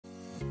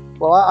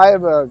Well, I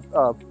have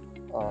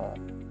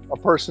a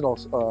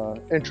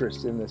personal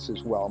interest in this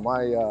as well.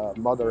 My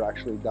mother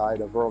actually died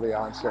of early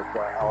onset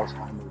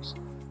Alzheimer's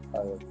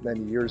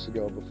many years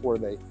ago, before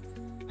they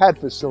had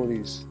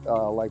facilities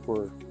like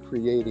we're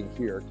creating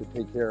here to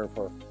take care of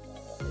her.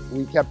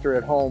 We kept her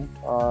at home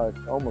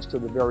almost to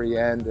the very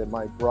end, and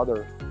my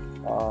brother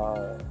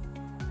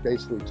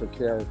basically took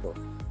care of her.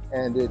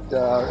 And it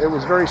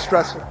was very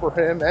stressful for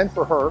him and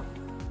for her.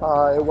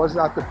 It was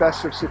not the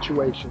best of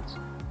situations.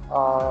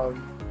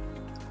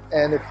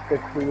 And if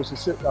there was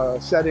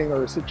a setting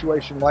or a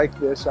situation like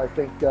this, I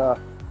think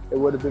it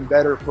would have been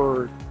better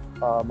for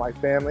my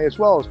family as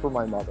well as for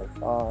my mother.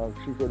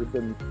 She would have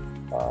been,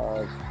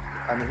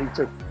 I mean, he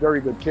took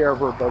very good care of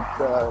her,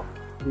 but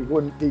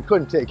he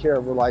couldn't take care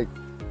of her like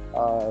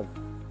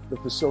the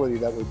facility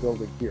that we're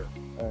building here.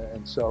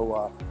 And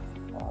so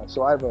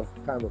I have a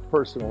kind of a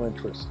personal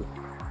interest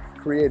in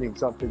creating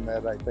something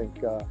that I think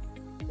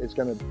is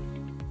going to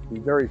be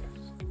very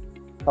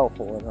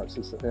helpful in our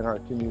system, in our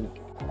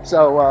community.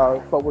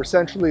 So, but we're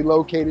centrally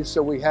located,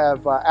 so we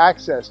have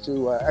access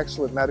to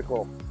excellent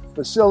medical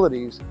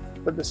facilities.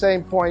 But at the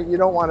same point, you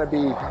don't want to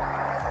be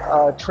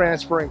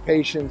transferring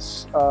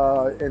patients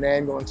in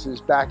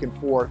ambulances back and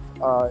forth.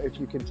 If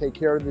you can take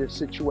care of the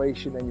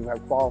situation and you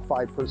have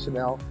qualified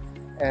personnel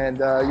and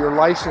you're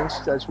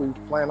licensed, as we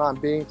plan on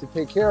being, to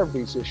take care of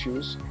these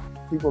issues.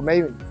 People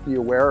may be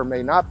aware or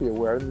may not be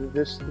aware.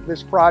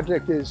 This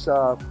project is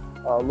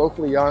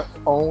locally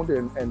owned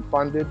and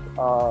funded.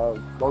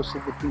 Most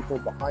of the people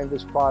behind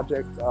this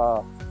project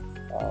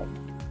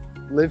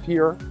live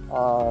here.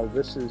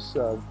 This is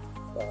a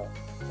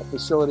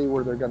facility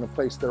where they're going to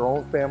place their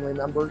own family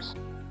members.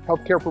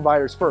 Healthcare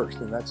providers first,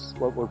 and that's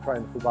what we're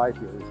trying to provide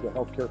here, is the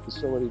healthcare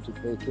facility to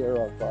take care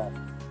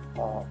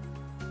of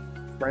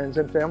friends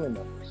and family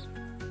members.